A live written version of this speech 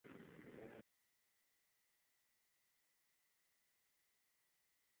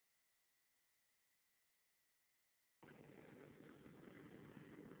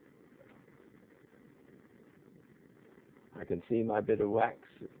I can see my bit of wax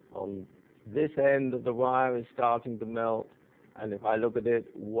on this end of the wire is starting to melt, and if I look at it,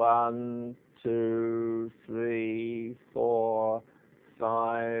 1, 2, 3, 4,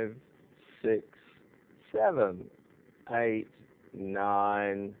 5, 6, 7, 8,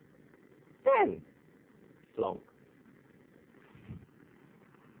 9, 10. Plonk.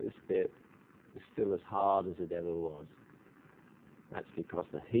 This bit is still as hard as it ever was. That's because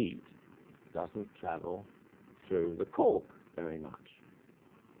the heat doesn't travel through the cork very much.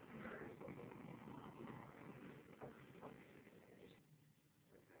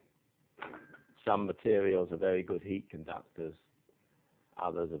 Some materials are very good heat conductors,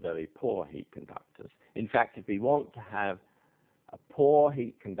 others are very poor heat conductors. In fact, if we want to have a poor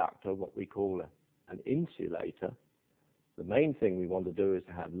heat conductor, what we call an insulator, the main thing we want to do is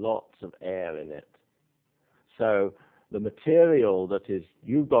to have lots of air in it. So the material that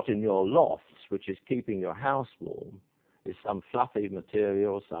you've got in your lofts, which is keeping your house warm, is some fluffy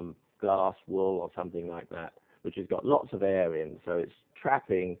material, some glass wool or something like that, which has got lots of air in, so it's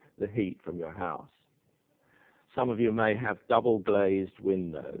trapping the heat from your house. Some of you may have double glazed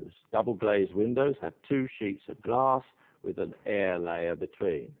windows. Double glazed windows have 2 sheets of glass with an air layer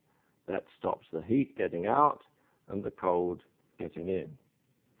between. That stops the heat getting out and the cold getting in.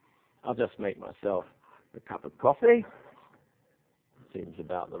 I'll just make myself a cup of coffee. Seems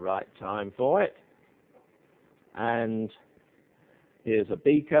about the right time for it. And here's a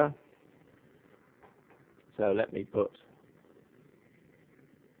beaker. So let me put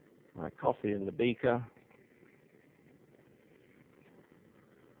my coffee in the beaker.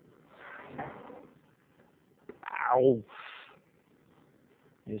 Ow!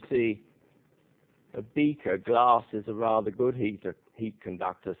 You see, a beaker, glass, is a rather good heat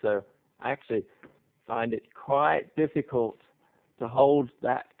conductor, so I actually find it quite difficult to hold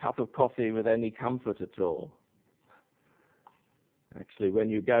that cup of coffee with any comfort at all. Actually, when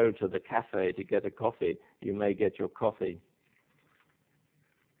you go to the cafe to get a coffee, you may get your coffee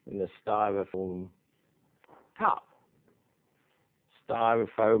in a styrofoam cup.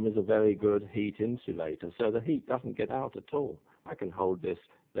 Styrofoam is a very good heat insulator, so the heat doesn't get out at all. I can hold this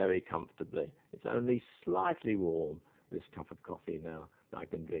very comfortably. It's only slightly warm, this cup of coffee now. I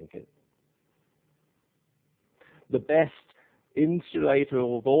can drink it. The best insulator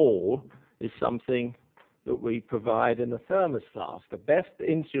of all is something that we provide in a thermos flask. The best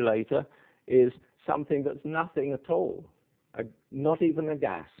insulator is something that's nothing at all, not even a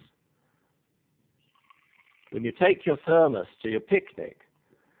gas. When you take your thermos to your picnic,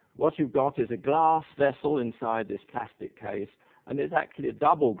 what you've got is a glass vessel inside this plastic case, and it's actually a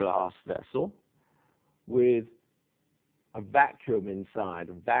double glass vessel with a vacuum inside,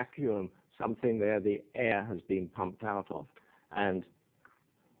 something there the air has been pumped out of, and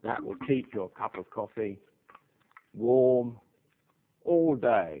that will keep your cup of coffee warm all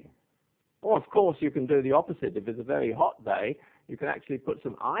day. Or, of course, you can do the opposite. If it's a very hot day, you can actually put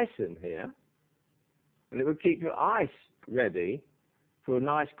some ice in here, and it will keep your ice ready for a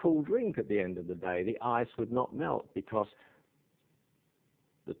nice cool drink at the end of the day. The ice would not melt because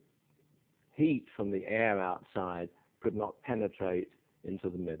the heat from the air outside could not penetrate into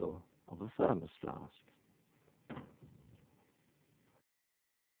the middle of a thermos flask.